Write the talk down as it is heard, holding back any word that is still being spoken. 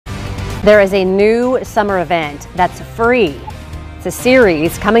There is a new summer event that's free. It's a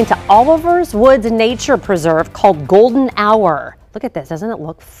series coming to Oliver's Woods Nature Preserve called Golden Hour. Look at this, doesn't it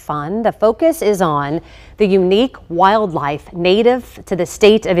look fun? The focus is on the unique wildlife native to the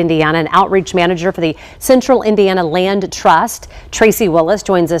state of Indiana. An outreach manager for the Central Indiana Land Trust, Traci Willis,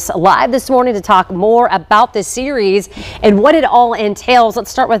 joins us live this morning to talk more about this series and what it all entails. Let's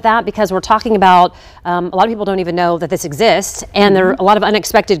start with that because we're talking about a lot of people don't even know that this exists, and there are a lot of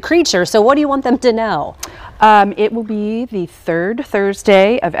unexpected creatures. So what do you want them to know? It will be the third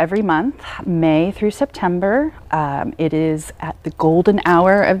Thursday of every month, May through September. It is at the golden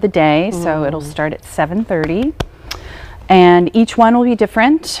hour of the day, so it'll start at 7:30. And each one will be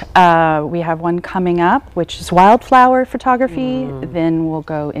different. We have one coming up, which is wildflower photography. Then we'll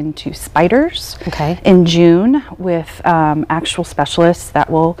go into spiders in June with actual specialists that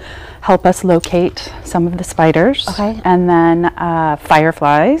will help us locate some of the spiders. And then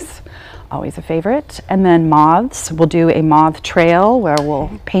fireflies. Always a favorite. And then moths. We'll do a moth trail where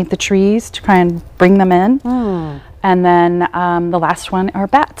we'll paint the trees to try and bring them in. And then the last one are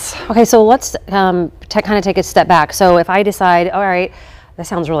bats. Okay, so let's kind of take a step back. So if I decide, all right, that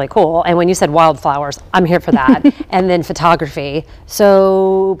sounds really cool. And when you said wildflowers, I'm here for that. And then photography.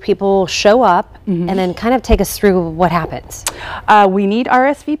 So people show up and then kind of take us through what happens. We need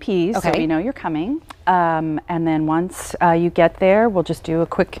RSVPs, so we know you're coming. And then once you get there, we'll just do a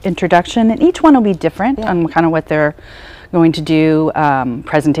quick introduction, and each one will be different on kind of what they're going to do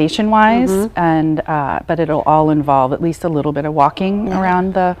presentation wise, and but it'll all involve at least a little bit of walking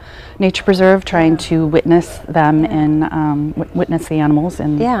around the nature preserve, trying to witness them and witness the animals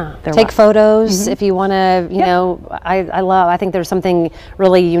and take photos if you want to. You know, I think there's something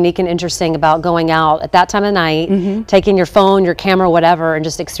really unique and interesting about going out at that time of night, taking your phone, your camera, whatever, and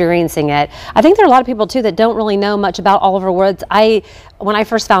just experiencing it. I think there are a lot of people too that don't really know much about Oliver Woods. When I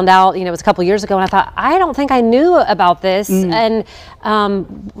first found out, you know, it was a couple years ago, and I thought, I don't think I knew about this, and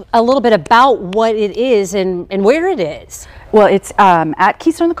a little bit about what it is and where it is. Well, it's at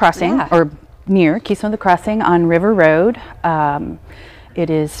Keystone the Crossing, or near Keystone the Crossing on River Road. It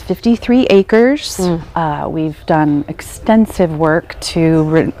is 53 acres. We've done extensive work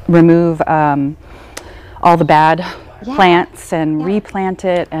to remove all the bad plants and replant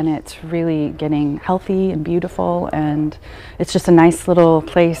it, and it's really getting healthy and beautiful, and it's just a nice little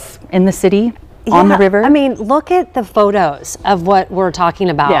place in the city on the river. I mean, look at the photos of what we're talking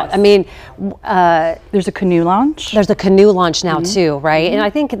about. I mean, there's a canoe launch. There's a canoe launch now too, right? And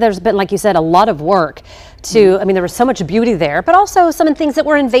I think there's been, like you said, a lot of work to, I mean, there was so much beauty there, but also some things that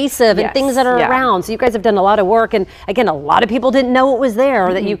were invasive and things that are around. So you guys have done a lot of work, and again, a lot of people didn't know it was there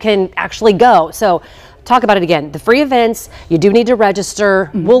or that you can actually go. So talk about it again. The free events, you do need to register.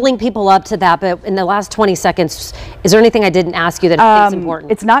 We'll link people up to that, but in the last 20 seconds, is there anything I didn't ask you that I think is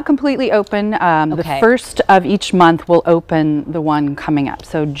important? It's not completely open. The first of each month will open the one coming up.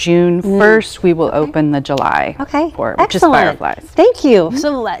 So June 1st, we will open the July for, which is fireflies. Thank you.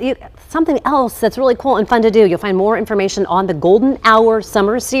 So something else that's really cool and fun to do. You'll find more information on the Golden Hour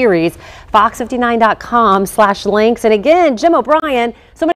Summer Series, fox59.com/links. And again, Jim O'Brien, so many